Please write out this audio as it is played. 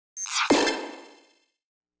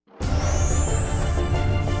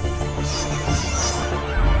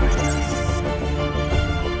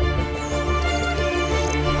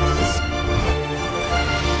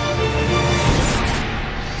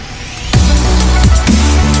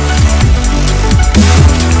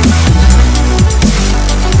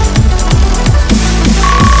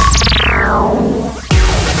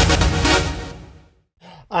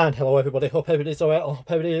And hello everybody, hope everybody's alright,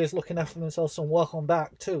 hope everybody is looking after themselves, and welcome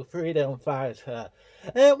back to Freedom Fighter.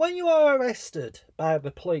 When you are arrested by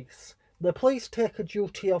the police take a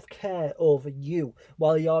duty of care over you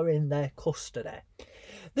while you're in their custody.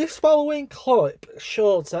 This following clip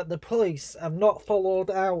shows that the police have not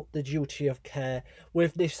followed out the duty of care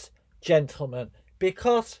with this gentleman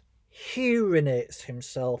because he urinates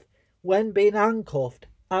himself when being handcuffed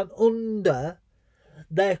and under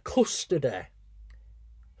their custody.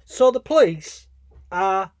 So the police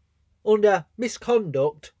are under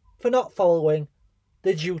misconduct for not following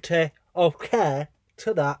the duty of care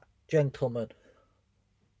to that gentleman.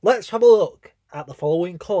 Let's have a look at the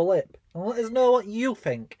following clip and let us know what you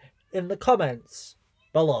think in the comments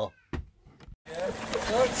below.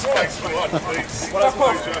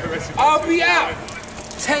 I'll be out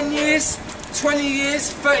 10 years, 20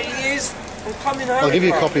 years, 30 years. I'm coming home. I'll give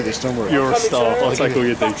you a copy of this, don't worry. You're a star. I'll take all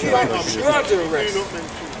your details. You are doing arrest.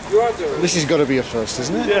 You are doing arrest. This has got to be a first,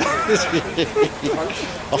 isn't it? Yeah.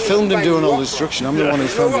 I filmed him doing all the destruction. I'm the one who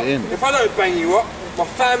filmed it in. If I don't bang you up, my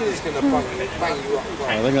family's going to bang you up.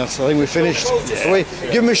 I think we finished. Wait,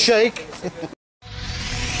 give him a shake.